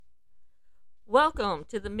Welcome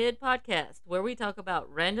to the Mid Podcast, where we talk about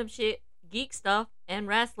random shit, geek stuff, and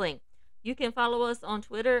wrestling. You can follow us on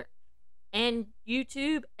Twitter and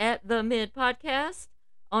YouTube at the Mid Podcast.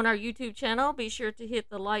 On our YouTube channel, be sure to hit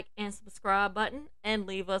the like and subscribe button and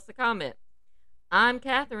leave us a comment. I'm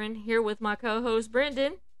Catherine, here with my co-host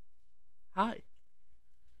Brendan. Hi.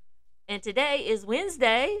 And today is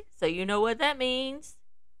Wednesday, so you know what that means.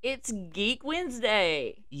 It's Geek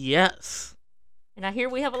Wednesday. Yes. And I hear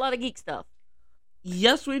we have a lot of geek stuff.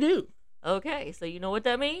 Yes, we do. Okay, so you know what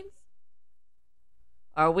that means?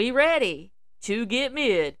 Are we ready to get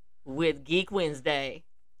mid with Geek Wednesday?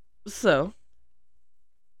 So,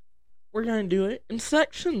 we're going to do it in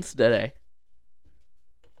sections today.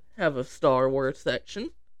 Have a Star Wars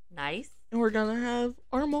section. Nice. And we're going to have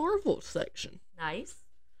our Marvel section. Nice.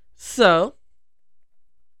 So,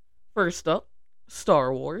 first up,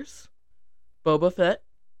 Star Wars. Boba Fett,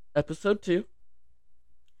 Episode 2.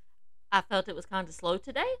 I felt it was kind of slow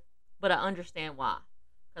today, but I understand why.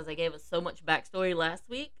 Because they gave us so much backstory last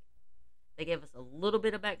week. They gave us a little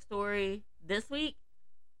bit of backstory this week,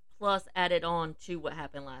 plus added on to what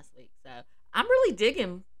happened last week. So I'm really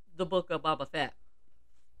digging the book of Boba Fett.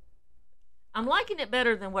 I'm liking it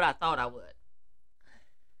better than what I thought I would.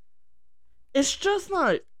 It's just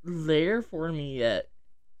not there for me yet.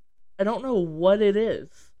 I don't know what it is.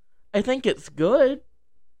 I think it's good.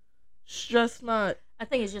 It's just not... I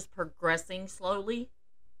think it's just progressing slowly.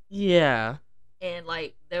 Yeah. And,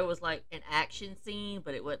 like, there was, like, an action scene,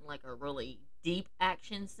 but it wasn't, like, a really deep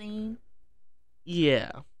action scene. Yeah.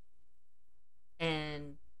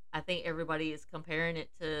 And I think everybody is comparing it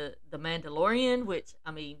to The Mandalorian, which, I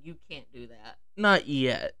mean, you can't do that. Not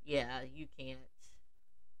yet. Yeah, you can't.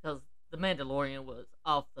 Because The Mandalorian was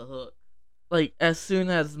off the hook. Like, as soon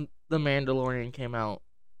as The Mandalorian came out,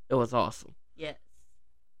 it was awesome. Yes.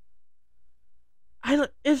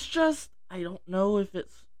 I don't know if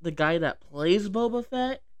it's the guy that plays Boba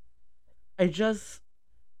Fett. I just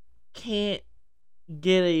can't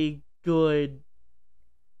get a good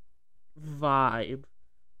vibe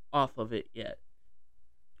off of it yet.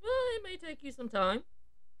 Well, it may take you some time.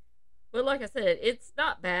 But like I said, it's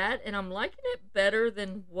not bad, and I'm liking it better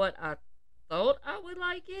than what I thought I would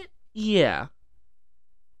like it. Yeah.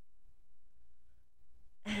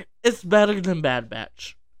 It's better than Bad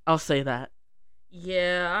Batch. I'll say that.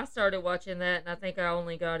 Yeah, I started watching that, and I think I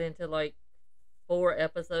only got into, like, 4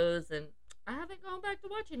 episodes, and I haven't gone back to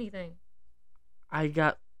watch anything. I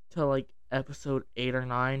got to, like, episode 8 or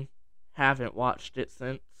 9. Haven't watched it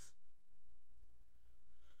since.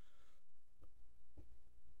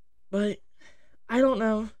 But, I don't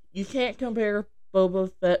know. You can't compare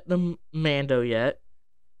Boba Fett to Mando yet.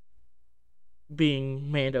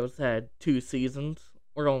 Being Mando's had 2 seasons.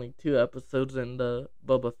 We're only 2 episodes into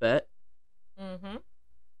Boba Fett. Mm-hmm.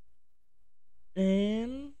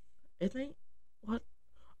 And I think what?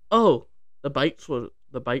 Oh, the bikes were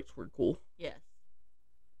cool. Yes.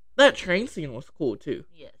 That train scene was cool too.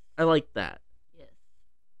 Yes. I like that. Yes.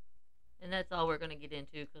 And that's all we're going to get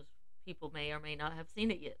into because people may or may not have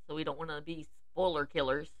seen it yet, so we don't want to be spoiler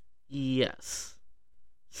killers. Yes.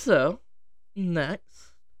 So,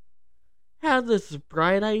 next, had this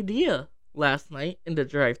bright idea last night in the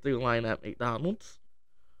drive-thru line at McDonald's.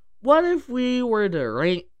 What if we were to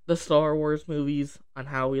rank the Star Wars movies on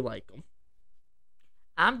how we like them?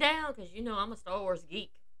 I'm down because you know I'm a Star Wars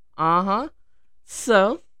geek. Uh-huh.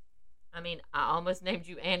 So, I mean, I almost named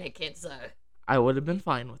you Anakin, so. I would have been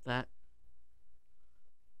fine with that.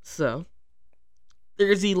 So,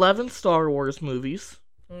 there's 11 Star Wars movies.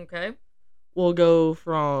 Okay. We'll go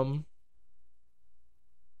from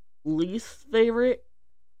least favorite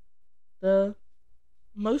to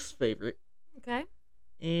most favorite. Okay.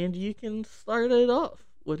 And you can start it off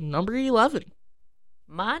with number 11.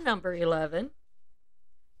 My number 11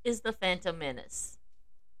 is The Phantom Menace.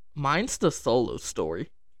 Mine's the Solo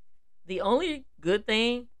Story. The only good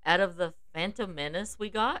thing out of The Phantom Menace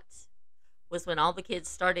we got was when all the kids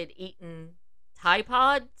started eating Tide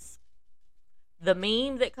Pods. The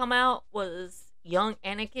meme that come out was young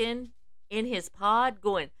Anakin in his pod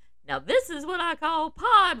going, "Now this is what I call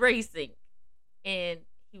pod racing." And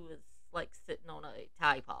he was like sitting on a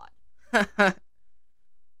Tide Pod.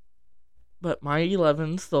 But my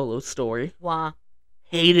 11 Solo Story. Why?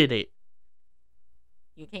 Hated it.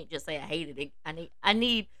 You can't just say I hated it. I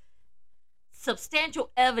need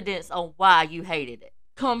substantial evidence on why you hated it.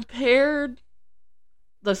 Compared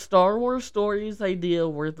the Star Wars stories idea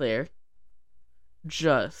were there.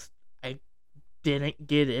 Just, I didn't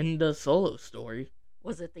get into Solo Story.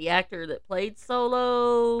 Was it the actor that played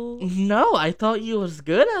Solo? No, I thought he was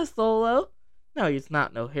good as Solo. No, he's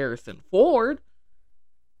not no Harrison Ford.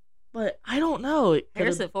 But But I don't know.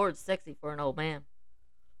 Harrison Ford's sexy for an old man.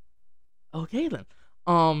 Okay then.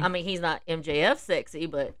 I mean, he's not MJF sexy,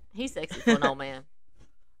 but he's sexy for an old man.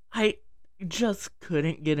 I just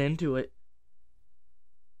couldn't get into it.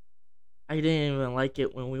 I didn't even like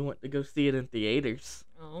it when we went to go see it in theaters.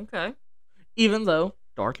 Oh, okay. Even though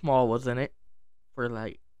Darth Maul was in it for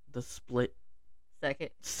like the split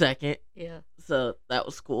second. Yeah. So that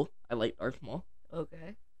was cool. I like Darth Maul.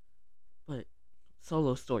 Okay. But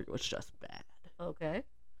Solo Story was just bad. Okay.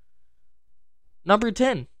 Number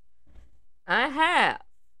 10. I have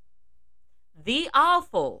the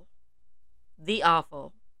awful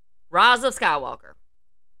Rise of Skywalker.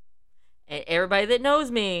 And everybody that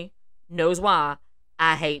knows me knows why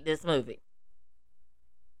I hate this movie.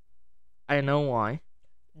 I know why.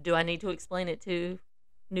 Do I need to explain it to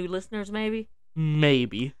new listeners, maybe?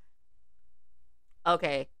 Maybe.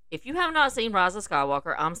 Okay, if you have not seen Rise of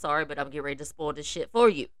Skywalker, I'm sorry, but I'm getting ready to spoil this shit for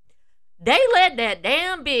you. They let that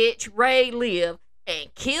damn bitch Rey live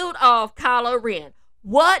and killed off Kylo Ren.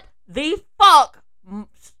 What the fuck,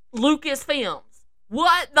 Lucasfilms?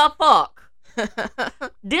 What the fuck?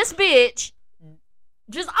 This bitch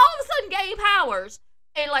just all of a sudden gained powers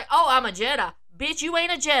and like, oh, I'm a Jedi. Bitch, you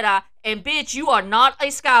ain't a Jedi, and bitch, you are not a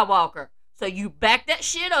Skywalker. So you back that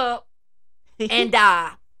shit up and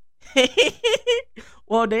die.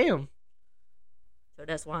 Well, damn. So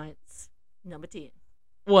that's why it's number 10.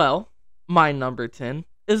 Well, my number 10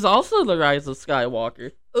 is also The Rise of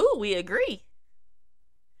Skywalker. Ooh, we agree.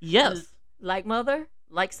 Yes. Like mother,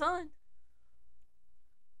 like son.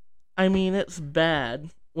 I mean, it's bad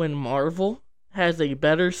when Marvel has a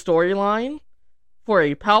better storyline for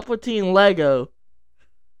a Palpatine Lego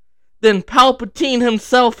than Palpatine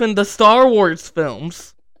himself in the Star Wars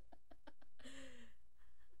films.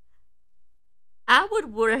 I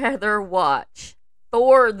would rather watch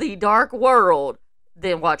Thor: The Dark World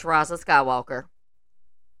than watch Rise of Skywalker.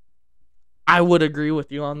 I would agree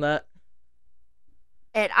with you on that.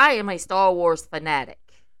 And I am a Star Wars fanatic.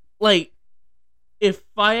 Like, if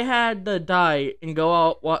I had to die and go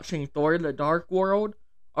out watching Thor: The Dark World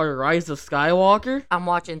or Rise of Skywalker, I'm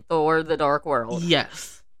watching Thor: The Dark World.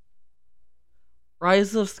 yes.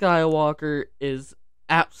 Rise of Skywalker is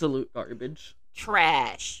absolute garbage.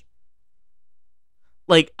 Trash.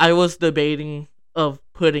 Like, I was debating of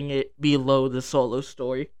putting it below the Solo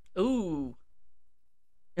Story. Ooh.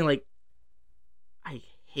 And, like, I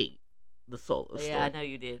hate the Solo Story. Yeah, I know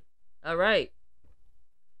you did. All right.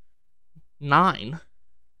 9.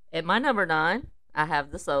 At my number 9, I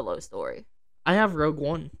have the Solo Story. I have Rogue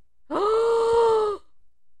One.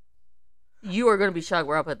 You are going to be shocked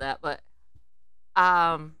where I put that, but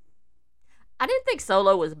I didn't think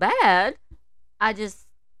Solo was bad. I just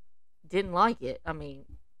didn't like it. I mean,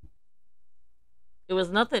 it was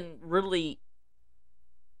nothing really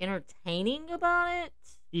entertaining about it.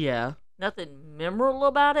 Yeah. Nothing memorable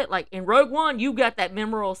about it. Like in Rogue One, you got that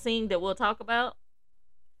memorable scene that we'll talk about.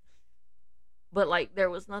 But like there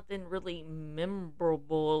was nothing really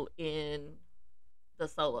memorable in the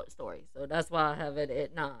Solo Story. So that's why I have it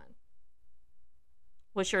at 9.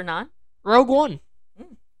 What's your 9? Rogue One.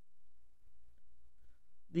 Mm.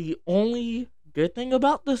 The only good thing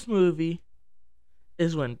about this movie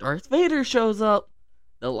is when Darth Vader shows up,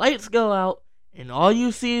 the lights go out, and all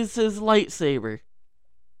you see is his lightsaber.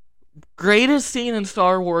 Greatest scene in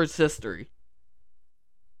Star Wars history.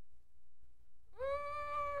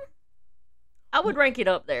 I would rank it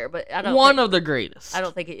up there, but I don't. One of the greatest. I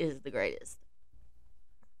don't think it is the greatest.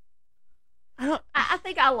 I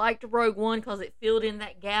think I liked Rogue One because it filled in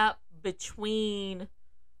that gap between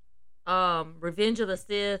Revenge of the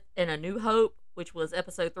Sith and A New Hope, which was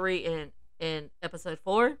episode 3 and episode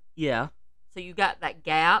 4. Yeah. So you got that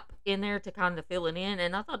gap in there to kind of fill it in,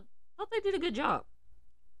 and I thought they did a good job.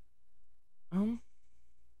 I'm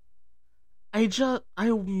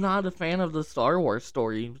not a fan of the Star Wars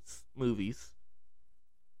stories movies.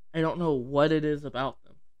 I don't know what it is about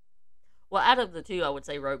them. Well, out of the two, I would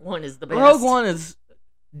say Rogue One is the best. Rogue One is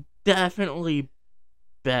definitely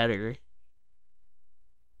better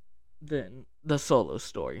than the Solo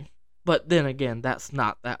Story. But then again, that's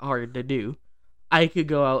not that hard to do. I could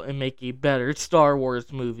go out and make a better Star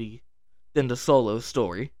Wars movie than the Solo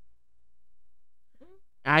Story.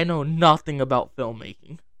 I know nothing about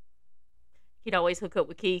filmmaking. He'd always hook up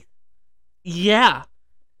with Keith. Yeah.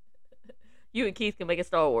 You and Keith can make a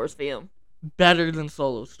Star Wars film. Better than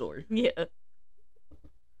Solo Story. Yeah.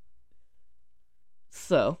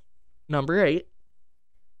 So, number 8.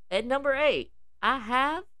 At number 8, I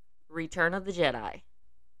have Return of the Jedi.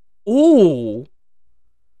 Ooh.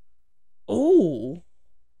 Ooh.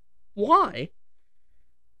 Why?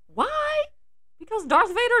 Why? Because Darth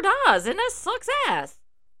Vader dies, and that sucks ass.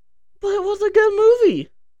 But it was a good movie.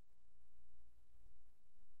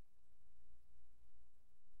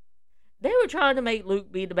 They were trying to make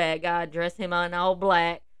Luke be the bad guy, dress him in all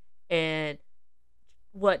black and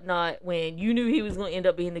whatnot, when you knew he was going to end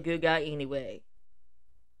up being the good guy anyway.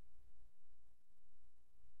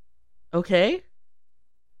 Okay.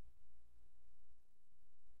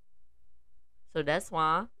 So that's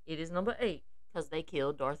why it is number 8, because they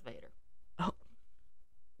killed Darth Vader. Oh,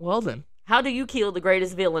 well then. How do you kill the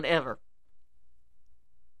greatest villain ever?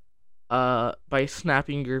 By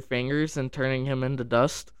snapping your fingers and turning him into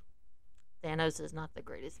dust. Thanos is not the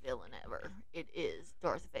greatest villain ever. It is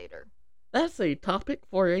Darth Vader. That's a topic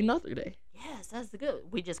for another day. Yes, that's the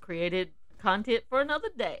good. We just created content for another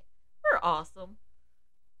day. We're awesome.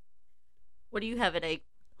 What do you have at 8?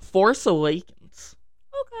 Force Awakens.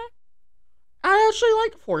 Okay. I actually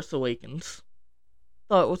like Force Awakens.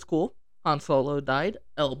 Thought it was cool. Han Solo died.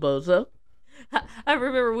 El Bozo. I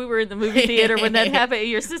remember we were in the movie theater when that happened and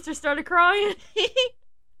your sister started crying.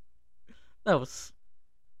 That was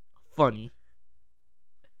funny.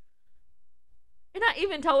 And I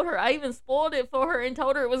even told her, I even spoiled it for her and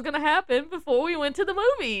told her it was going to happen before we went to the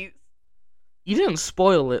movies. You didn't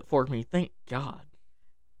spoil it for me, thank God.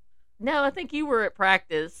 No, I think you were at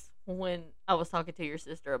practice when I was talking to your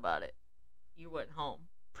sister about it. You went home.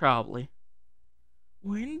 Probably.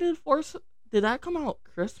 When did that come out?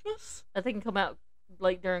 Christmas? I think it come out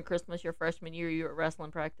like during Christmas your freshman year. You were at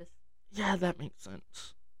wrestling practice. Yeah, that makes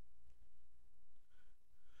sense.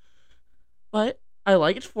 But I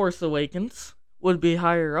liked Force Awakens. Would be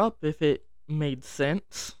higher up if it made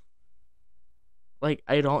sense. Like,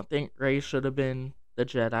 I don't think Rey should have been the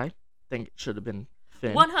Jedi. I think it should have been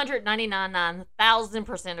Finn.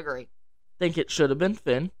 199,000% agree. Think it should have been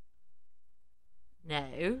Finn.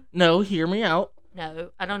 No. No, hear me out. No,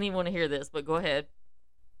 I don't even want to hear this, but go ahead.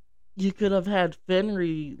 You could have had Finn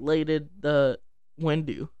related the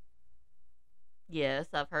Windu. Yes,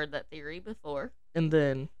 I've heard that theory before. And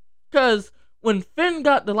then, because when Finn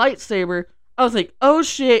got the lightsaber, I was like, oh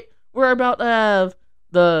shit, we're about to have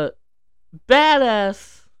the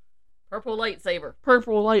badass purple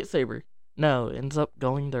lightsaber. No, ends up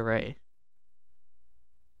going to Rey.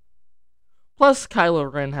 Plus,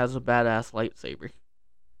 Kylo Ren has a badass lightsaber.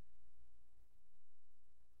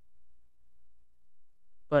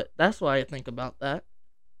 But that's why I think about that.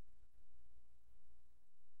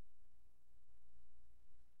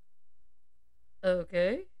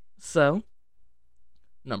 Okay. So,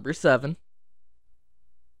 number 7.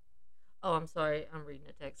 Oh, I'm sorry. I'm reading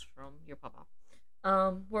a text from your papa.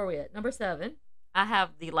 Where are we at? Number 7. I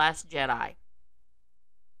have The Last Jedi.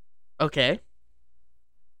 Okay.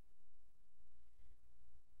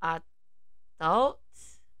 I thought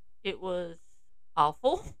it was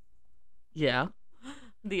awful. Yeah.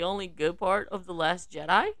 The only good part of The Last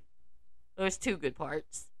Jedi, there's 2 good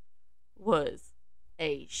parts, was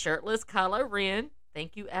a shirtless Kylo Ren.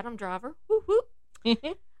 Thank you, Adam Driver. Woo woo.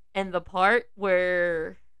 And the part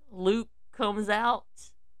where Luke comes out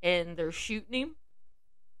and they're shooting him,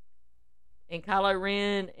 and Kylo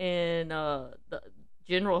Ren and the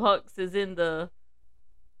General Hux is in the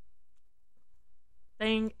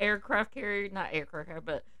aircraft carrier, not aircraft carrier,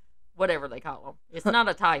 but whatever they call them. It's not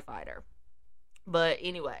a TIE fighter. But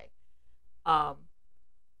anyway,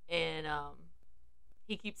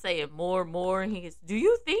 he keeps saying more, and he goes, "Do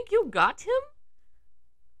you think you got him?"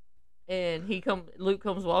 And Luke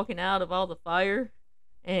comes walking out of all the fire,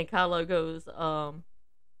 and Kylo goes,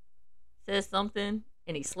 says something,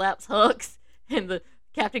 and he slaps Hux, and the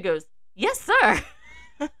captain goes, "Yes, sir."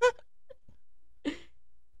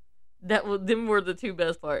 Them were the 2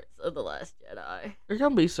 best parts of The Last Jedi. You're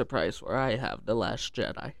gonna be surprised where I have The Last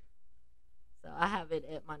Jedi. So I have it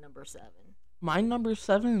at my number 7. My number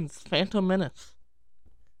 7 is Phantom Menace.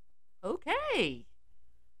 Okay.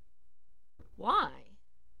 Why?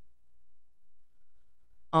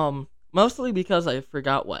 Mostly because I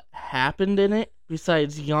forgot what happened in it,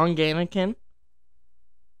 besides young Anakin.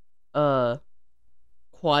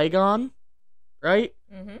 Qui-Gon, right?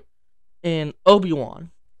 Mm-hmm. And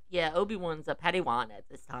Obi-Wan. Yeah, Obi-Wan's a Padawan at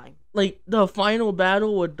this time. Like, the final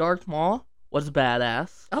battle with Darth Maul was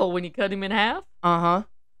badass. Oh, when you cut him in half? Uh-huh.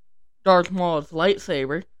 Darth Maul's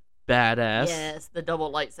lightsaber, badass. Yes, the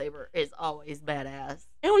double lightsaber is always badass.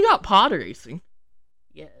 And we got pod racing.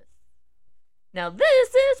 Yes. Now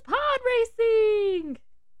this is pod racing!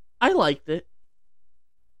 I liked it.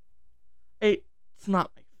 It's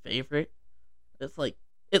not my favorite. It's mid.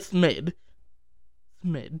 It's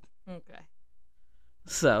mid. Okay.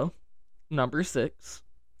 So, number 6.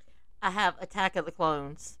 I have Attack of the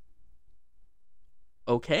Clones.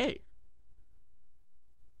 Okay.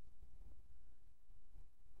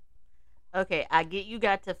 Okay, I get you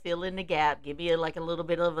got to fill in the gap. Give me like a little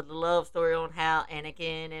bit of a love story on how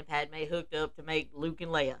Anakin and Padme hooked up to make Luke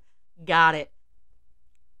and Leia. Got it.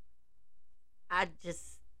 I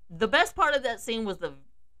just the best part of that scene was the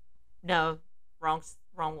no wrong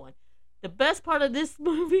one. The best part of this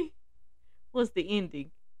movie was the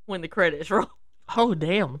ending when the credits roll. Oh,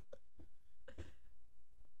 damn.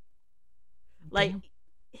 Like, Damn.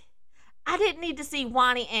 I didn't need to see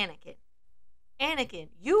whiny Anakin. Anakin,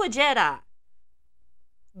 you a Jedi.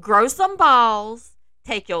 Grow some balls,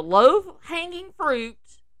 take your low hanging fruit,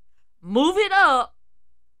 move it up,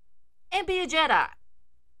 and be a Jedi.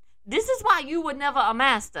 This is why you were never a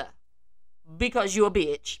master. Because you a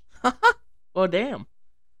bitch. Well, damn.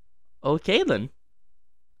 Okay, then.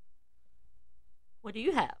 What do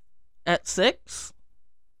you have? At 6,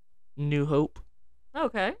 New Hope.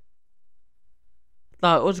 Okay.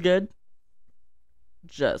 Thought it was good.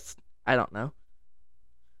 Just, I don't know.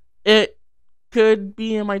 It could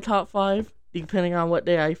be in my top 5, depending on what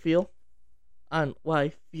day I feel. On what I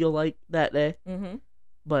feel like that day. Mm-hmm.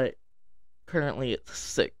 But currently it's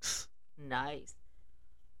 6. Nice.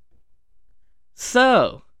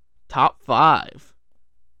 So, top 5.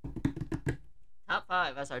 Top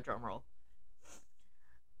 5. That's our drum roll.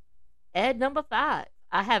 At number 5,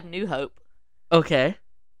 I have New Hope. Okay.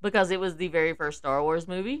 Because it was the very first Star Wars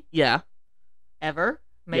movie Yeah. ever.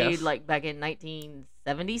 Made Yes. like back in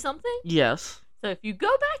 1970 something. Yes. So if you go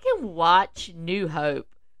back and watch New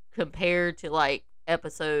Hope compared to like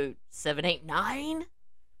episode 7, 8, 9,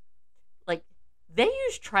 like they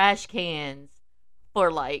use trash cans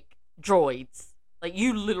for like droids. Like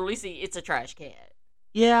you literally see it's a trash can.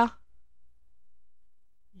 Yeah.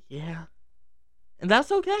 Yeah. And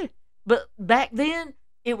that's okay. But back then,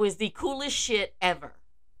 it was the coolest shit ever.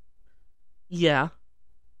 Yeah.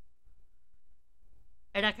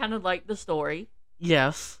 And I kind of liked the story.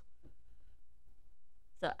 Yes.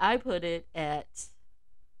 So I put it at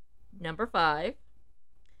number 5.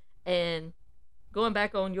 And going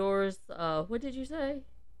back on yours, what did you say?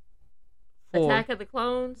 4. Attack of the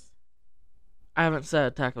Clones? I haven't said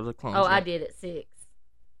Attack of the Clones Oh, yet. I did at 6.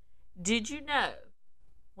 Did you know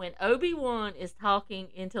when Obi-Wan is talking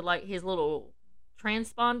into like his little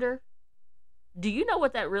transponder, do you know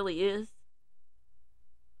what that really is?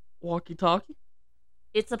 Walkie-talkie?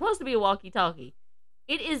 It's supposed to be a walkie-talkie.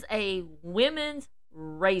 It is a women's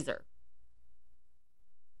razor.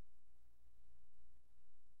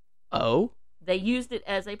 Oh? They used it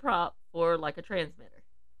as a prop for like a transmitter.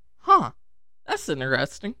 Huh. That's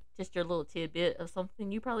interesting. Just your little tidbit of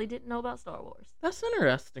something you probably didn't know about Star Wars. That's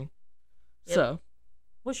interesting. Yep. So,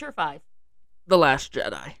 What's your 5? The Last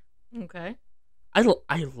Jedi. Okay. I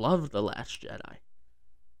love The Last Jedi.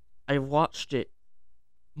 I watched it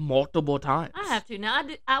multiple times. I have to. Now,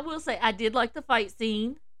 I will say I did like the fight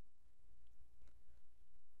scene.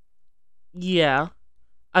 Yeah.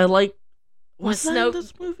 I like... When What's that in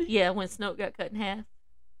this movie? Yeah, when Snoke got cut in half.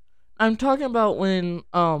 I'm talking about when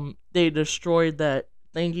they destroyed that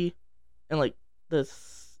thingy and like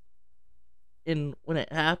this and when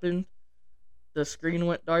it happened the screen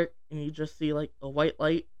went dark and you just see like a white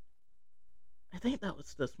light. I think that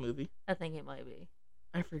was this movie. I think it might be.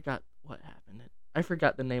 I forgot what happened. I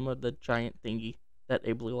forgot the name of the giant thingy that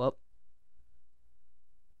they blew up.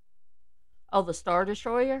 Oh, the Star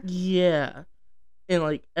Destroyer? Yeah. And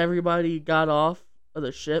like everybody got off of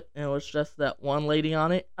the ship and it was just that one lady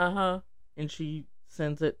on it Uh-huh. and she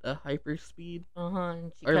sends it to hyperspeed. Uh-huh.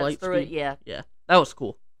 And she Or cuts light through it. speed. Yeah. Yeah, that was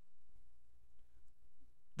cool.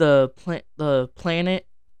 The planet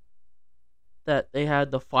that they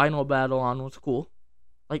had the final battle on was cool.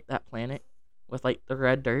 Like that planet with like the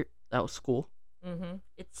red dirt. That was cool. Mm-hmm.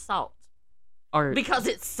 It's salt. Or Because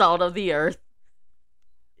it's salt of the earth.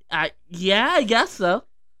 yeah, I guess so.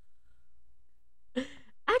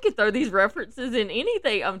 I could throw these references in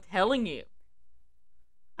anything, I'm telling you.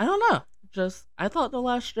 I don't know. Just I thought The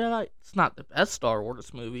Last Jedi. It's not the best Star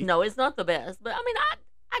Wars movie. No, it's not the best, but I mean,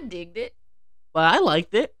 I digged it. But I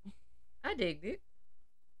liked it. I digged it.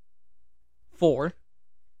 4.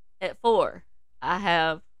 At 4, I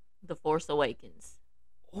have The Force Awakens.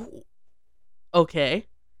 Ooh. Okay.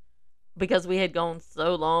 Because we had gone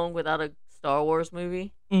so long without a Star Wars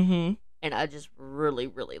movie, Mm-hmm. and I just really,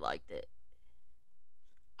 really liked it.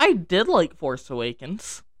 I did like Force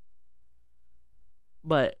Awakens.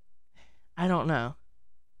 But I don't know.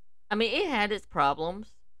 I mean, it had its problems.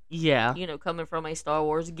 Yeah. You know, coming from a Star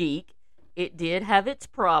Wars geek, it did have its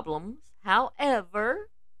problems. However,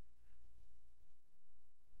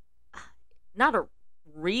 not a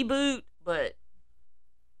reboot, but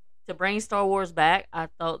to bring Star Wars back, I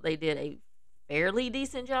thought they did a fairly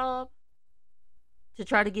decent job. to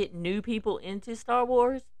try to get new people into Star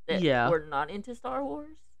Wars that Yeah. were not into Star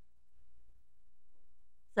Wars.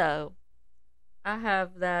 So, I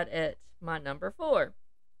have that at my number 4.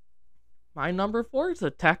 My number 4 is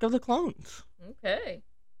Attack of the Clones. Okay.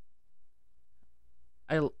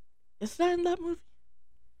 Is that in that movie?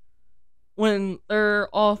 When they're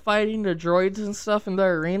all fighting the droids and stuff in the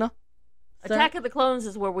arena? Attack of the Clones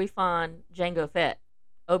is where we find Jango Fett.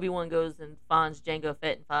 Obi-Wan goes and finds Jango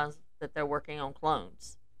Fett and finds that they're working on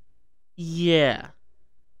clones. Yeah.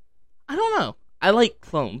 I don't know. I like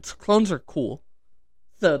clones. Clones are cool.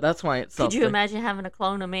 So that's why it's Could you imagine having a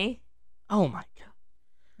clone of me Oh my god.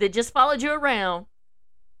 that just followed you around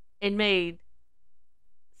and made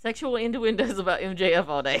sexual innuendos about MJF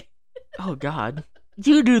all day? Oh god.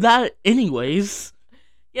 You do that anyways.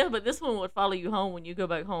 Yeah, but this one would follow you home when you go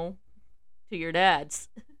back home to your dad's.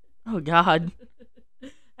 Oh god.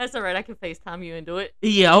 That's alright, I can FaceTime you into it.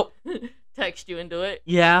 Yep. Text you into it.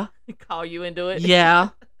 Yeah. Call you into it. Yeah.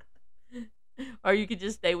 Or you could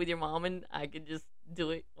just stay with your mom and I could just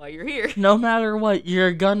do it while you're here. No matter what,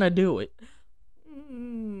 you're gonna do it.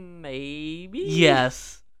 Maybe.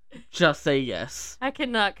 Yes. Just say yes. I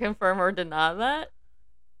cannot confirm or deny that.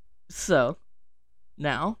 So,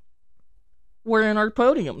 now, we're in our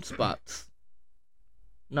podium spots.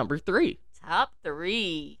 Number 3. Top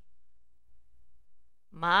 3.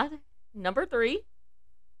 My number 3.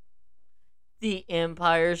 The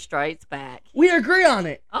Empire Strikes Back. We agree on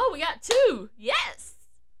it. Oh, we got 2. Yes.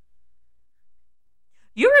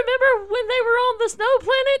 You remember when they were on the snow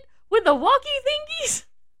planet with the walkie thingies?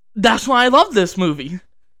 That's why I love this movie.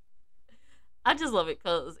 I just love it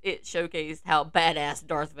because it showcased how badass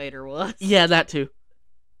Darth Vader was. Yeah, that too.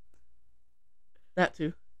 That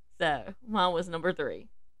too. So, mine was number 3.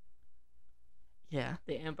 Yeah.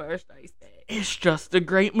 The Empire Strikes Back. It's just a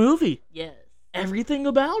great movie. Yes. Everything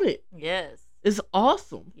about it Yes. is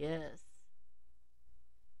awesome. Yes.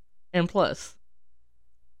 And plus,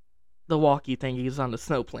 the walkie thingies on the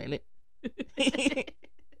snow planet.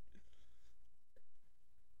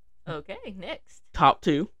 Okay, next. Top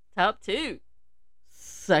 2. Top 2.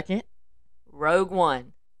 Second. Rogue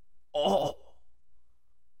One. Oh.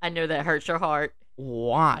 I know that hurts your heart.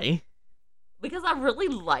 Why? Because I really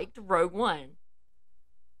liked Rogue One.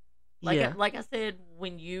 Yeah. Like I said,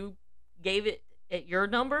 when you gave it at your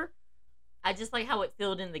number, I just like how it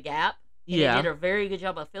filled in the gap. And Yeah. it did a very good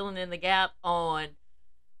job of filling in the gap on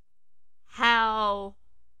how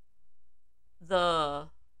the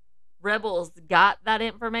rebels got that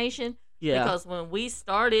information. Yeah. Because when we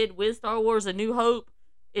started with Star Wars A New Hope,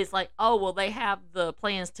 it's like, oh, well, they have the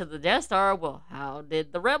plans to the Death Star. Well, how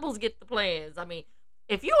did the rebels get the plans? I mean,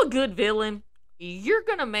 if you're a good villain, you're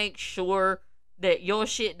going to make sure that your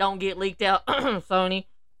shit don't get leaked out, Sony.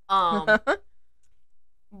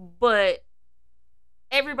 But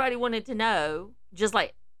everybody wanted to know, just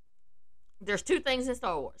like, there's 2 things in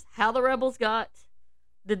Star Wars. How the rebels got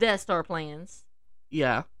the Death Star plans,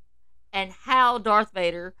 Yeah. and how Darth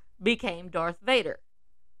Vader became Darth Vader.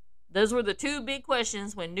 Those were the 2 big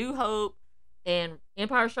questions when New Hope and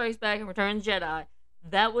Empire Strikes Back and Return of the Jedi.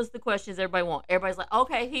 That was the questions everybody wanted. Everybody's like,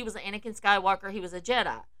 okay, he was an Anakin Skywalker. He was a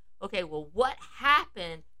Jedi. Okay, well, what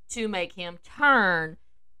happened to make him turn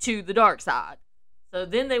to the dark side? So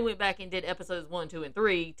then they went back and did episodes 1, 2, and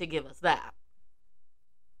 3 to give us that.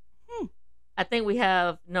 I think we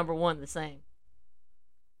have number 1 the same.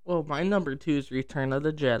 Well, my number 2 is Return of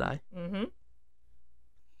the Jedi. Mm-hmm.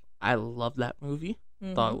 I love that movie.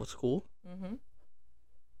 Thought it was cool. Mm-hmm.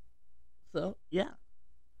 So, yeah.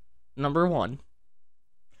 Number 1.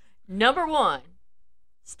 Number 1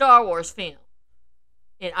 Star Wars film,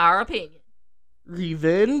 in our opinion.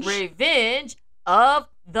 Revenge. Revenge of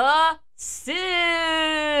the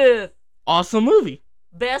Sith. Awesome movie.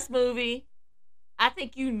 Best movie. I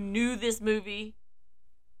think you knew this movie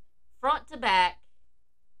front to back.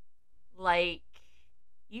 Like,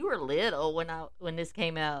 you were little when this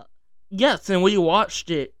came out. Yes, and we watched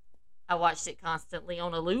it. I watched it constantly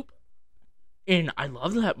on a loop. And I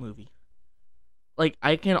love that movie. Like,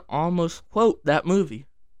 I can almost quote that movie.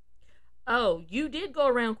 Oh, you did go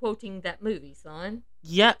around quoting that movie, son.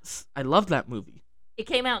 Yes, I love that movie. It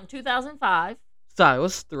came out in 2005. So I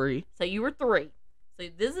was 3. So you were 3. So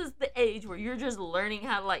this is the age where you're just learning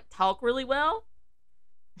how to, like, talk really well.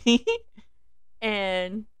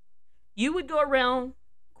 And you would go around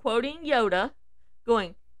quoting Yoda,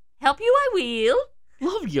 going, "Help you I will."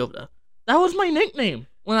 Love Yoda. That was my nickname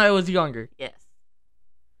when I was younger. Yes.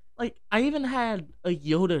 Like, I even had a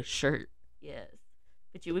Yoda shirt. Yes.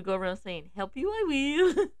 But you would go around saying, "Help you I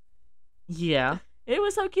will." Yeah. It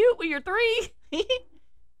was so cute when you're 3.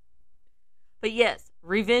 But yes,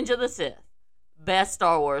 Revenge of the Sith. best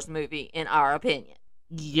Star Wars movie, in our opinion.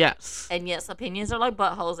 Yes. And yes, opinions are like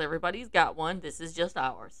buttholes. Everybody's got one. This is just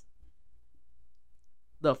ours.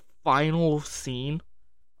 The final scene,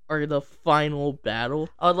 or the final battle.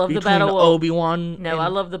 I love the between battle. Obi-Wan. No, I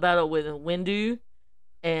love the battle with Windu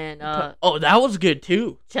and oh, that was good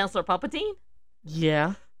too. Chancellor Palpatine.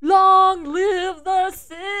 Yeah. Long live the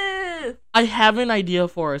Sith! I have an idea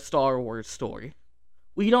for a Star Wars story.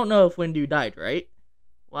 We don't know if Windu died, right?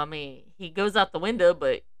 Well, I mean, he goes out the window,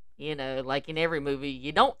 but, you know, like in every movie,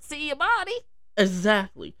 you don't see a body.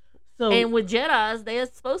 Exactly. So, and with Jedis, they're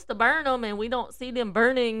supposed to burn them, and we don't see them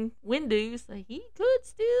burning Windu, so he could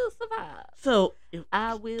still survive. So,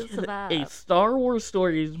 I will survive. A Star Wars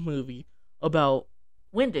stories movie about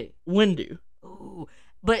Windu. Ooh,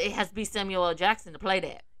 but it has to be Samuel L. Jackson to play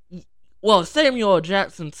that. Well, Samuel L.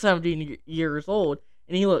 Jackson's 70 years old,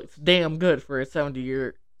 and he looks damn good for a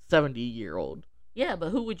 70-year-old. Yeah, but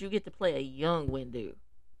who would you get to play a young Windu?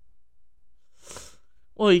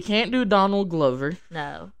 Well, you can't do Donald Glover.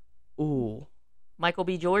 No. Ooh. Michael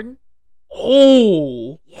B. Jordan?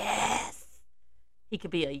 Oh! Yes! He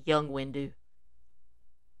could be a young Windu.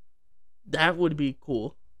 That would be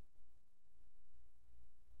cool.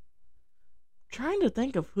 I'm trying to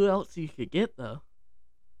think of who else you could get, though.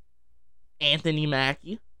 Anthony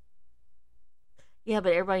Mackie. Yeah,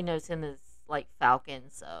 but everybody knows him as, like, Falcon,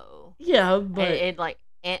 so... Yeah, but...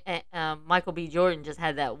 Michael B. Jordan just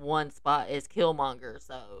had that one spot as Killmonger,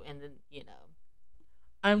 so... And then, you know...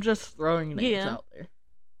 I'm just throwing names out there.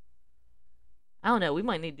 I don't know. We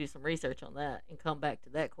might need to do some research on that and come back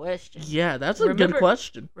to that question. Yeah, that's a good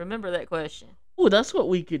question. Remember that question. Oh, that's what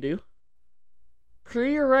we could do.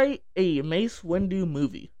 Pre-write a Mace Windu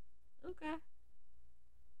movie. Okay. I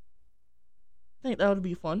think that would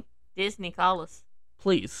be fun. Disney, call us.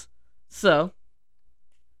 Please. So,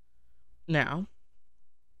 now,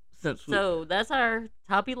 So, that's our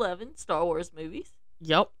top 11 Star Wars movies.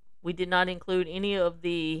 Yep. We did not include any of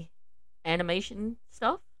the animation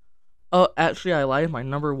stuff. Oh, actually, I lied. My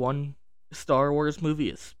number one Star Wars movie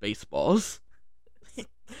is Spaceballs.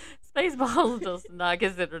 Spaceballs does not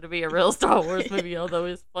consider to be a real Star Wars movie, although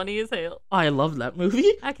it's funny as hell. I love that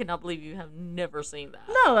movie. I cannot believe you have never seen that.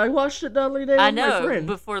 No, I watched it the other day with my friend.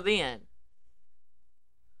 Before then.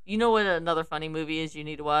 You know what another funny movie is you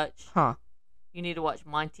need to watch? Huh. You need to watch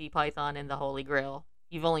Monty Python and the Holy Grail.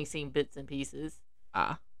 You've only seen bits and pieces.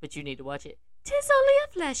 But you need to watch it. 'Tis only a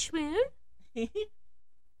flesh wound.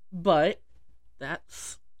 But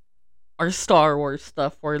that's our Star Wars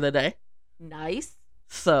stuff for the day. Nice.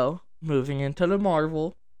 So, moving into the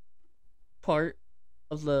Marvel part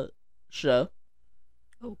of the show.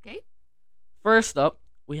 Okay. First up,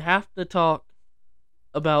 we have to talk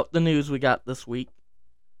about the news we got this week.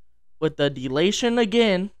 With the delation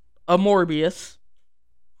again of Morbius.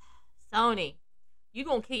 Sony, you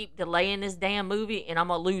gonna keep delaying this damn movie and I'm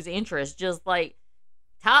gonna lose interest. Just like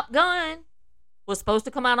Top Gun was supposed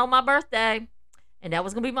to come out on my birthday. And that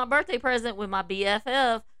was gonna be my birthday present with my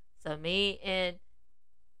BFF. So me and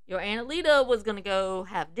your Aunt Alita was gonna go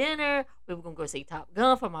have dinner. We were gonna go see Top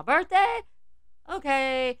Gun for my birthday.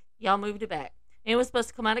 Okay, y'all moved it back. And it was supposed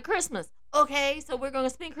to come out at Christmas. Okay, so we're gonna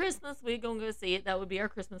spend Christmas. We're gonna go see it. That would be our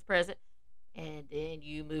Christmas present. And then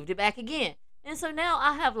you moved it back again. And so now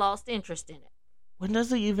I have lost interest in it. When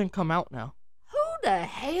does it even come out now? Who the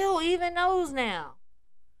hell even knows now?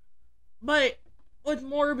 But with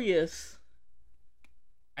Morbius,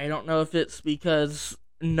 I don't know if it's because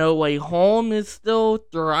No Way Home is still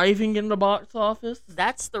thriving in the box office.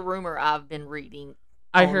 That's the rumor I've been reading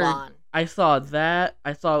online. I saw that.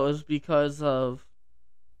 I thought it was because of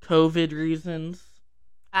COVID reasons.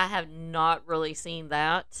 I have not really seen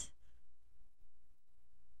that.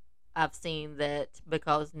 I've seen that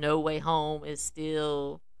because No Way Home is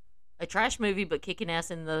still a trash movie, but kicking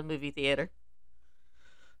ass in the movie theater.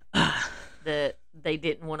 That they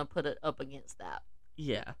didn't want to put it up against that.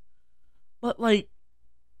 Yeah. But, like,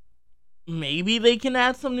 maybe they can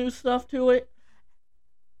add some new stuff to it.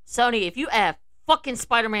 Sony, if you add fucking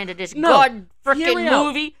Spider-Man to this god freaking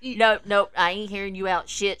movie, no, I ain't hearing you out.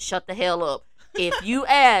 Shit, shut the hell up. If you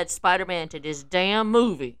add Spider-Man to this damn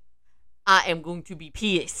movie, I am going to be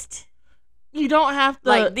pissed. You don't have to...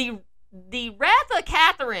 Like, the Wrath of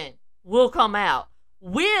Catherine will come out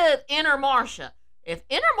with Inner Marcia. If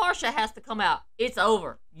Inner Marcia has to come out, it's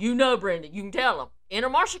over. You know, Brendan. You can tell them. Inner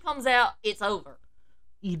Marcia comes out, it's over.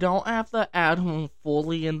 You don't have to add him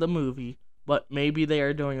fully in the movie, but maybe they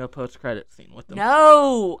are doing a post-credit scene with them.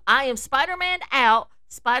 No! I am Spider-Man out.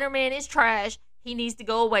 Spider-Man is trash. He needs to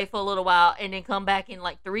go away for a little while and then come back in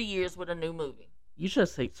like 3 years with a new movie. You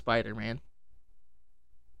just hate Spider-Man.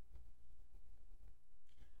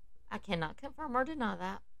 I cannot confirm or deny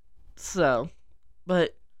that. So,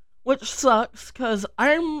 but, which sucks, because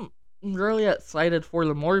I'm really excited for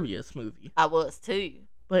the Morbius movie. I was too.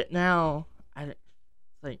 But now, it's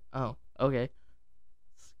like, oh, okay.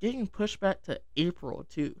 It's getting pushed back to April,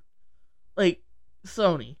 too. Like,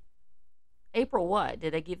 Sony. April what?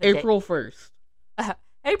 Did they give a April 1st.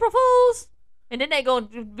 April Fools? And then they going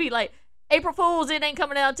to be like, April Fools, it ain't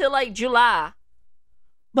coming out till like July.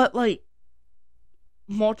 But, like,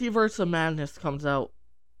 Multiverse of Madness comes out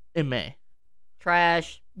in May.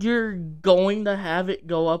 Trash. You're going to have it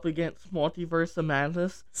go up against Multiverse of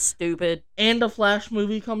Madness. Stupid. And the Flash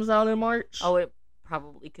movie comes out in March. Oh, it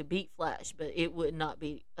probably could beat Flash, but it would not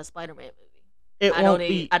be a Spider-Man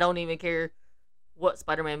movie. I don't even care what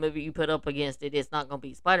Spider-Man movie you put up against it. It's not going to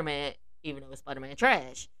be Spider-Man, even though it's Spider-Man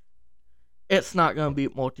trash. It's not going to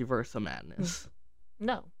beat Multiverse of Madness.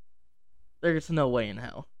 No. There's no way in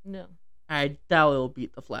hell. No. I doubt it'll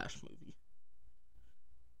beat the Flash movie.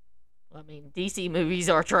 I mean, DC movies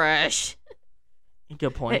are trash.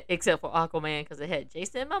 Good point. Except for Aquaman, because it had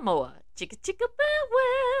Jason Momoa. Chicka chicka bow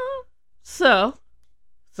wow. So,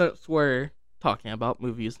 since we're talking about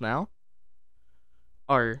movies now,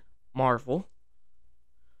 our Marvel,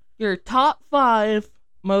 your top 5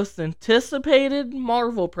 most anticipated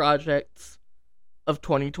Marvel projects of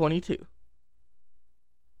 2022.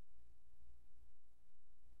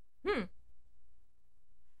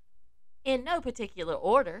 In no particular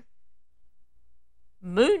order,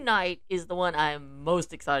 Moon Knight is the one I am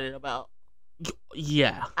most excited about.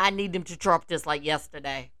 Yeah. I need them to drop this like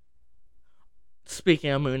yesterday.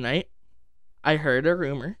 Speaking of Moon Knight, I heard a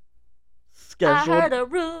rumor. Scheduled. I heard a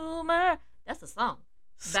rumor. That's a song.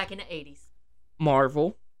 Back in the 80s.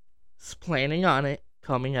 Marvel is planning on it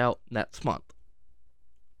coming out next month.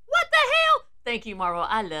 What the hell? Thank you, Marvel.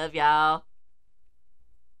 I love y'all.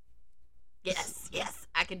 Yes,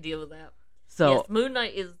 I can deal with that. So, yes, Moon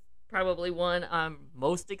Knight is probably one I'm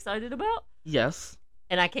most excited about. Yes.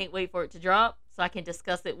 And I can't wait for it to drop so I can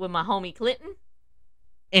discuss it with my homie Clinton.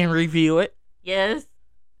 And review it. Yes.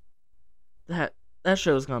 That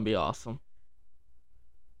show is going to be awesome.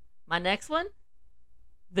 My next one,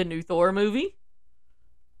 the new Thor movie.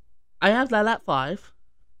 I have that at 5.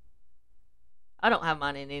 I don't have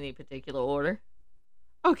mine in any particular order.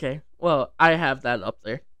 Okay, well, I have that up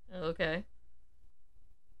there. Okay.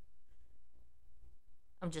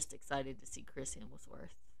 I'm just excited to see Chris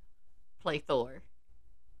Hemsworth play Thor.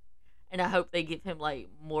 And I hope they give him like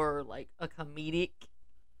more like a comedic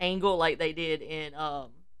angle like they did in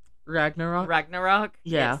Ragnarok?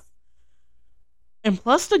 Yeah. Yes. And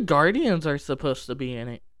plus the Guardians are supposed to be in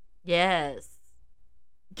it. Yes.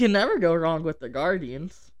 Can never go wrong with the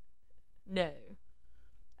Guardians. No.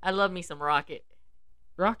 I love me some Rocket.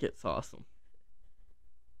 Rocket's awesome.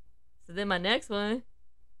 So then my next one,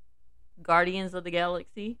 Guardians of the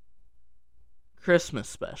Galaxy. Christmas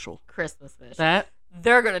special. Christmas special.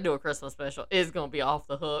 They're going to do a Christmas special. It's going to be off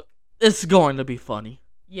the hook. It's going to be funny.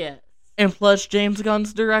 Yes. And plus James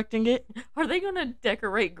Gunn's directing it. Are they going to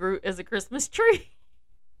decorate Groot as a Christmas tree?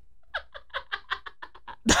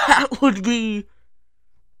 That would be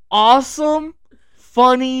awesome,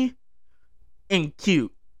 funny, and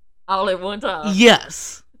cute. All at one time.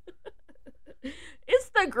 Yes. It's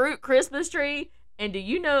the Groot Christmas tree. And do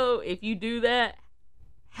you know if you do that,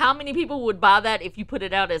 how many people would buy that if you put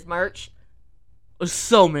it out as merch?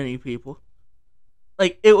 So many people.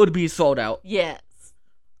 Like, it would be sold out. Yes.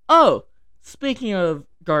 Oh, speaking of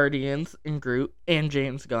Guardians and Groot and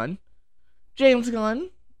James Gunn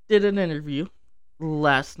did an interview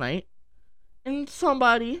last night, and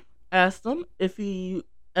somebody asked him if he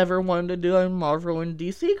ever wanted to do a Marvel and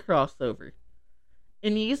DC crossover.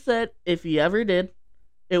 And he said if he ever did,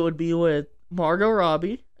 it would be with Margot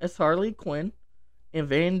Robbie as Harley Quinn and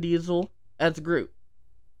Vin Diesel as Groot.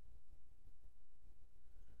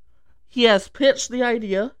 He has pitched the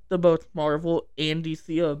idea to both Marvel and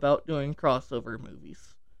DC about doing crossover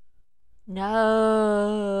movies.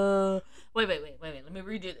 No. Wait. Let me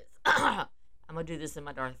redo this. I'm going to do this in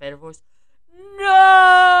my Darth Vader voice. No!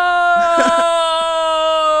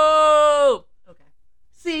 Okay.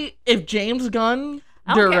 See, if James Gunn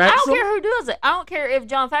I directs don't care who does it. I don't care if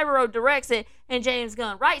Jon Favreau directs it and James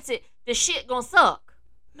Gunn writes it. The shit gonna suck.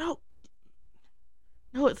 No,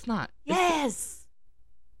 it's not. Yes.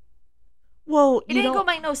 Well, it ain't gonna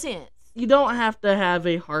make no sense. You don't have to have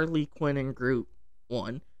a Harley Quinn and Groot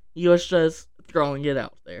one. You're just throwing it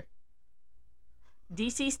out there.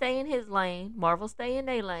 DC stay in his lane. Marvel stay in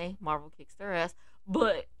their lane. Marvel kicks their ass.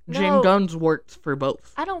 But no, James Gunn's works for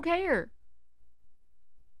both. I don't care.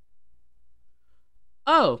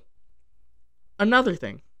 Oh, another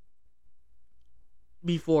thing.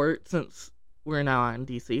 before, since we're now on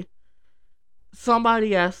DC,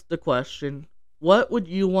 somebody asked the question, what would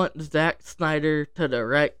you want Zack Snyder to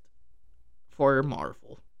direct for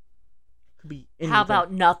Marvel? Could be anything. How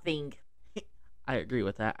about nothing? I agree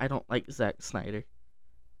with that. I don't like Zack Snyder.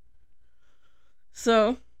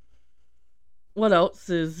 So, what else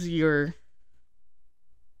is in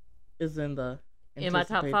the In my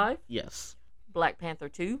top 5? Yes. Black Panther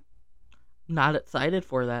 2. Not excited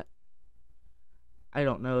for that. I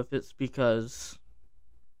don't know if it's because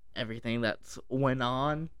everything that's went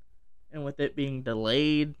on and with it being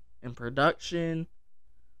delayed in production,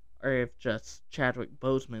 or if just Chadwick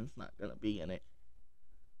Boseman's not going to be in it.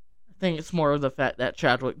 I think it's more of the fact that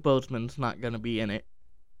Chadwick Boseman's not going to be in it.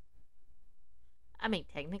 I mean,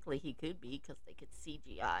 technically he could be because they could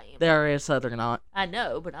CGI him. There is other not. I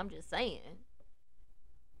know, but I'm just saying.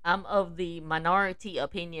 I'm of the minority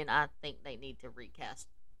opinion. I think they need to recast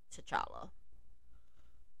T'Challa.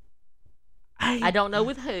 I don't know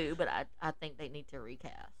with who, but I think they need to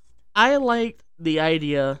recast. I like the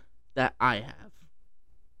idea that I have.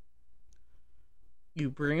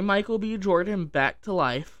 You bring Michael B. Jordan back to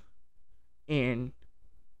life, and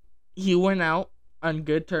he went out on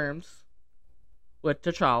good terms with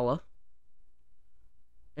T'Challa,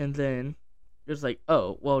 and then it's like,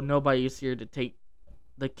 oh, well, nobody's here to take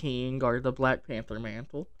the King or the Black Panther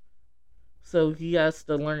mantle, so he has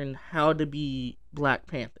to learn how to be Black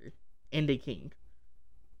Panther and a king,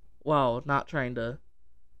 while not trying to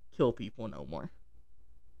kill people no more.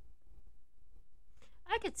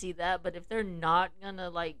 I could see that, but if they're not gonna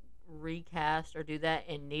like recast or do that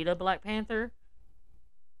and need a Black Panther,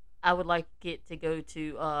 I would like it to go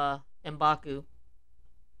to M'Baku.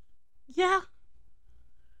 Yeah.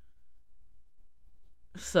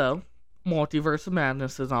 So, Multiverse of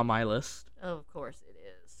Madness is on my list. Oh, of course it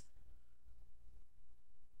is.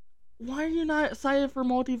 Why are you not excited for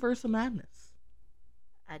Multiverse of Madness?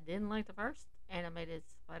 I didn't like the first animated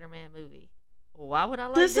Spider-Man movie. Why would I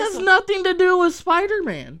like this? This has one? nothing to do with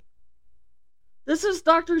Spider-Man. This is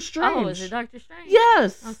Doctor Strange. Oh, is it Doctor Strange?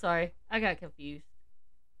 Yes. I'm sorry. I got confused.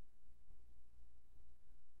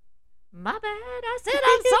 My bad. I said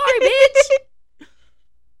I'm sorry, bitch.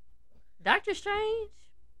 Doctor Strange.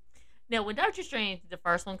 Now, when Doctor Strange, the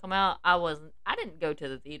first one, come out, I didn't go to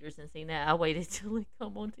the theaters and see that. I waited till it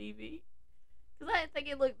come on TV. Because I didn't think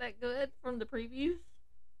it looked that good from the previews.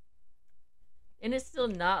 And it's still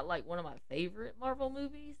not, like, one of my favorite Marvel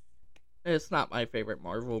movies. It's not my favorite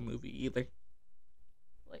Marvel movie either.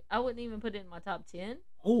 Like, I wouldn't even put it in my top 10.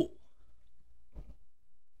 Oh.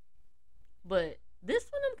 But this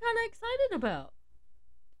one I'm kind of excited about.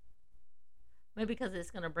 Maybe because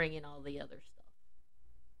it's going to bring in all the other stuff.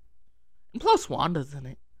 And plus, Wanda's in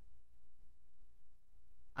it.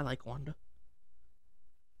 I like Wanda.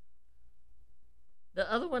 The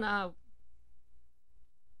other one I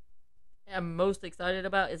am most excited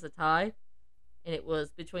about is a tie. And it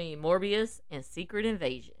was between Morbius and Secret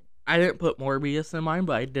Invasion. I didn't put Morbius in mine,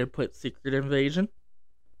 but I did put Secret Invasion.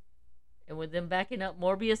 And with them backing up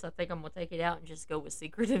Morbius, I think I'm going to take it out and just go with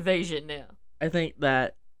Secret Invasion now. I think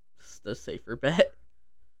that's the safer bet.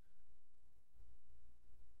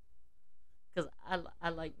 Because I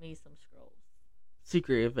like me some Skrulls.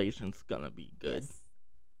 Secret Invasion's gonna be good. Yes.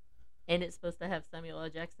 And it's supposed to have Samuel L.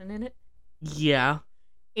 Jackson in it. Yeah.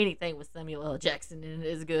 Anything with Samuel L. Jackson in it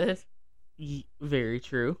is good. Very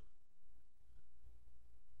true.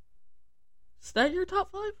 Is that your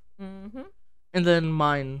top 5? Mm-hmm. And then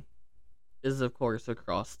mine is, of course,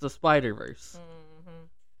 Across the Spider-Verse.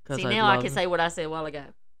 Mm-hmm. See, now I can say what I said a while ago.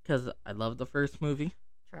 Because I love the first movie.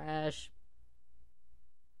 Trash.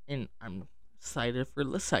 And I'm excited for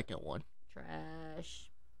the second one.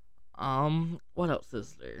 Trash. What else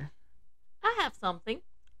is there? I have something.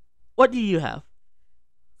 What do you have?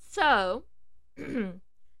 So,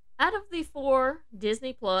 out of the 4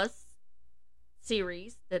 Disney Plus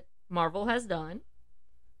series that Marvel has done,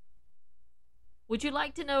 would you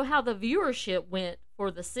like to know how the viewership went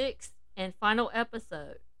for the 6th and final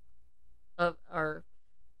episode or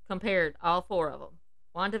compared all 4 of them?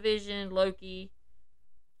 WandaVision, Loki,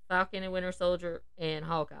 Falcon and Winter Soldier, and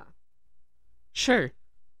Hawkeye. Sure.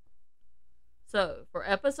 So, for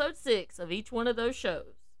episode 6 of each one of those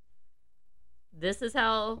shows, this is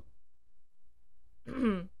how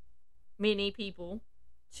many people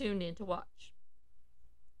tuned in to watch.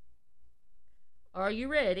 Are you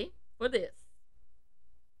ready for this?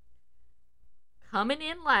 Coming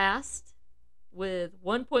in last with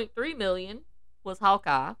 1.3 million was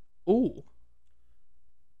Hawkeye. Ooh.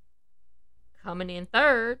 Coming in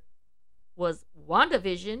third was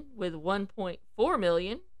WandaVision with 1.4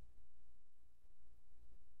 million.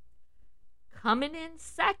 Coming in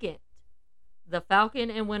second, The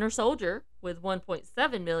Falcon and Winter Soldier with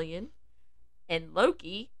 1.7 million, and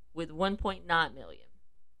Loki with 1.9 million.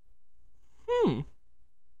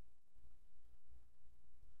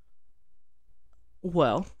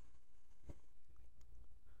 Well,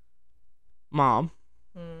 Mom,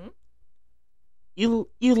 you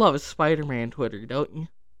love Spider-Man Twitter, don't you?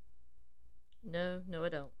 No, I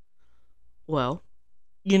don't. Well,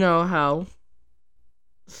 you know how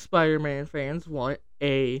Spider-Man fans want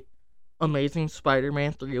a Amazing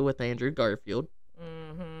Spider-Man 3 with Andrew Garfield.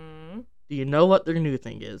 Mm-hmm. Do you know what their new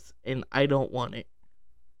thing is? And I don't want it.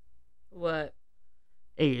 What?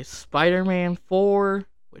 A Spider-Man 4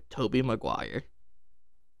 with Tobey Maguire.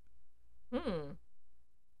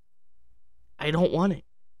 I don't want it.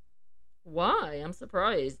 Why? I'm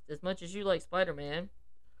surprised. As much as you like Spider-Man.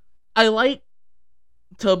 I like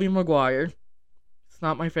Tobey Maguire. It's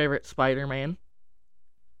not my favorite Spider-Man.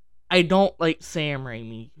 I don't like Sam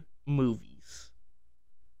Raimi movies.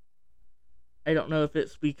 I don't know if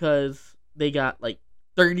it's because they got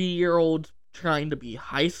 30-year-olds trying to be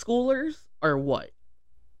high schoolers or what.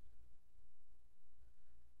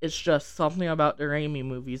 It's just something about the Raimi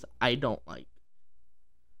movies I don't like.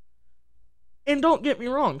 And don't get me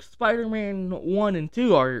wrong, Spider-Man 1 and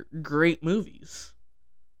 2 are great movies.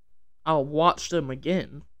 I'll watch them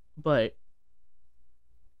again, but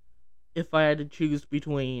if I had to choose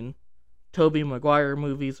between Tobey Maguire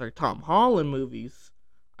movies or Tom Holland movies,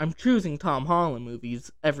 I'm choosing Tom Holland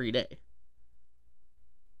movies every day.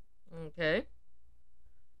 Okay.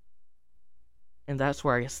 And that's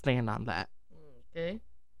where I stand on that. Okay.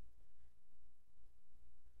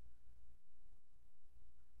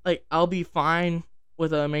 I'll be fine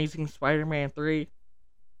with an Amazing Spider-Man 3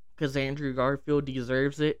 because Andrew Garfield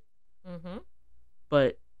deserves it. Mm-hmm.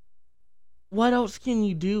 But what else can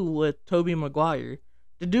you do with Tobey Maguire?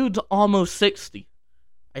 The dude's almost 60,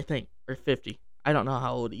 I think, or 50. I don't know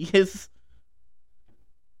how old he is.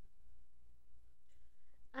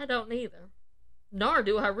 I don't either. Nor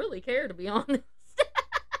do I really care, to be honest.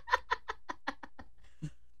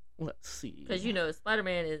 Let's see. Because,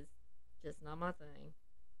 Spider-Man is just not my thing.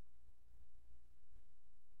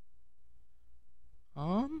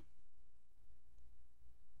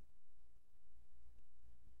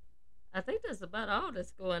 I think that's about all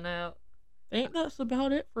that's going out. I think that's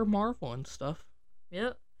about it for Marvel and stuff.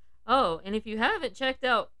 Yep. Oh, and if you haven't checked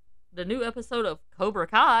out the new episode of Cobra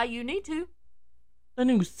Kai, you need to. The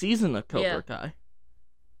new season of Cobra Kai.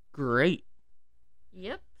 Great.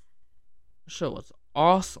 Yep. The show was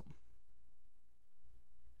awesome.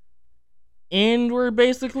 And we're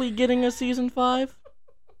basically getting a season 5.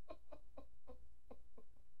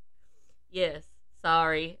 Yes.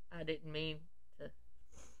 Sorry. I didn't mean to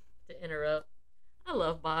interrupt. I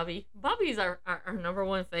love Bobby. Bobby's our number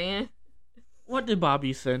one fan. What did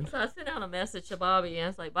Bobby send? So I sent out a message to Bobby, and I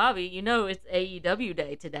was like, Bobby, it's AEW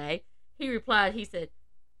Day today. He replied, he said,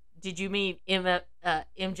 did you mean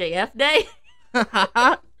MJF Day?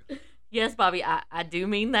 Yes, Bobby, I do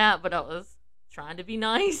mean that, but I was trying to be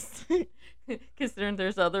nice. Considering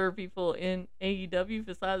there's other people in AEW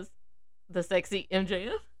besides the sexy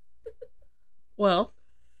MJF. Well,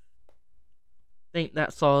 I think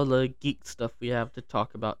that's all the geek stuff we have to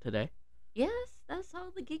talk about today. Yes, that's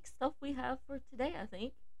all the geek stuff we have for today, I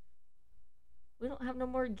think. We don't have no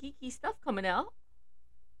more geeky stuff coming out.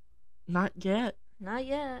 Not yet. Not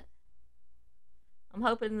yet. I'm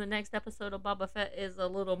hoping the next episode of Boba Fett is a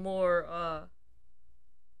little more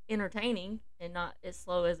entertaining and not as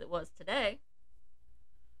slow as it was today.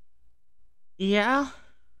 Yeah.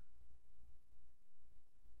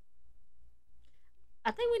 I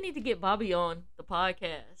think we need to get Bobby on the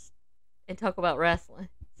podcast and talk about wrestling,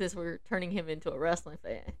 since we're turning him into a wrestling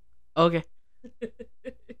fan. Okay.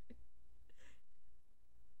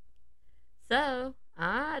 So,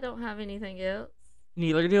 I don't have anything else.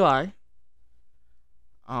 Neither do I.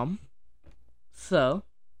 So.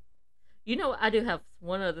 I do have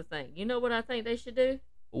one other thing. You know what I think they should do?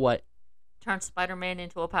 What? Turn Spider-Man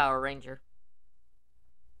into a Power Ranger.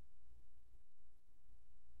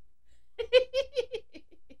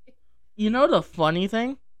 You know the funny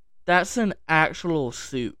thing? That's an actual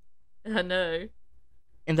suit. I know.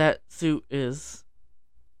 And that suit is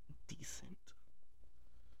decent.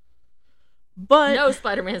 But no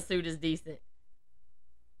Spider-Man suit is decent.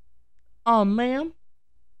 Ma'am,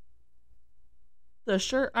 the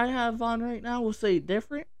shirt I have on right now will say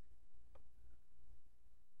different.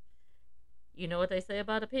 You know what they say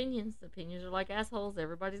about opinions. Opinions are like assholes.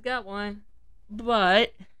 Everybody's got one.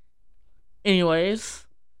 But, anyways,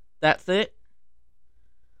 that's it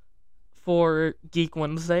for Geek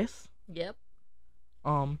Wednesdays. Yep.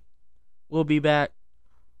 We'll be back.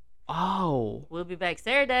 Oh. We'll be back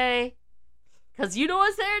Saturday. Because you know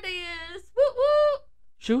what Saturday is. Woo woo.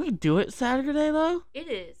 Should we do it Saturday, though? It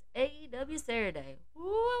is AEW Saturday.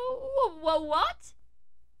 What?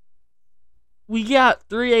 We got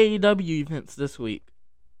 3 AEW events this week.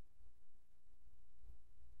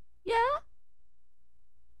 Yeah.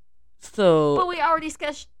 So. But we already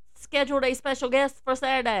scheduled a special guest for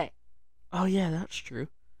Saturday. Oh yeah, that's true.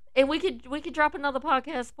 And we could drop another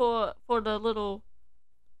podcast for the little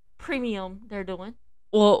premium they're doing.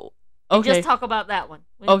 Well, and okay. just talk about that one.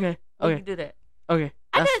 We can do that. Okay.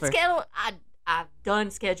 I've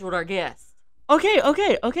done scheduled our guest.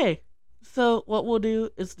 Okay. So what we'll do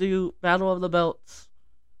is do Battle of the Belts.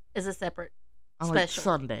 Is a separate on special.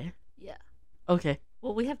 Like Sunday. Yeah. Okay.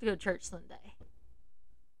 Well, we have to go to church Sunday.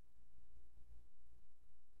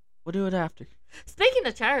 We'll do it after. Speaking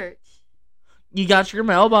of church. You got your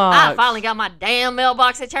mailbox. I finally got my damn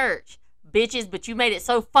mailbox at church. Bitches, but you made it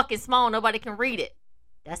so fucking small nobody can read it.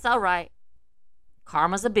 That's alright.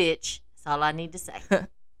 Karma's a bitch. That's all I need to say.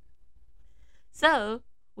 So,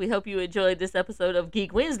 we hope you enjoyed this episode of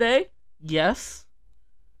Geek Wednesday. Yes.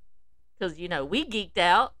 Because, we geeked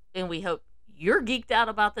out, and we hope you're geeked out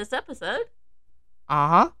about this episode.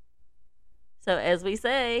 Uh-huh. So, as we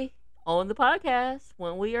say on the podcast,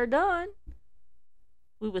 when we are done,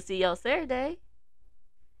 we will see y'all Saturday.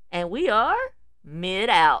 And we are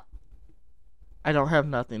mid-out. I don't have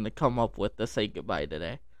nothing to come up with to say goodbye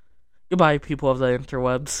today. Goodbye, people of the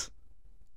interwebs.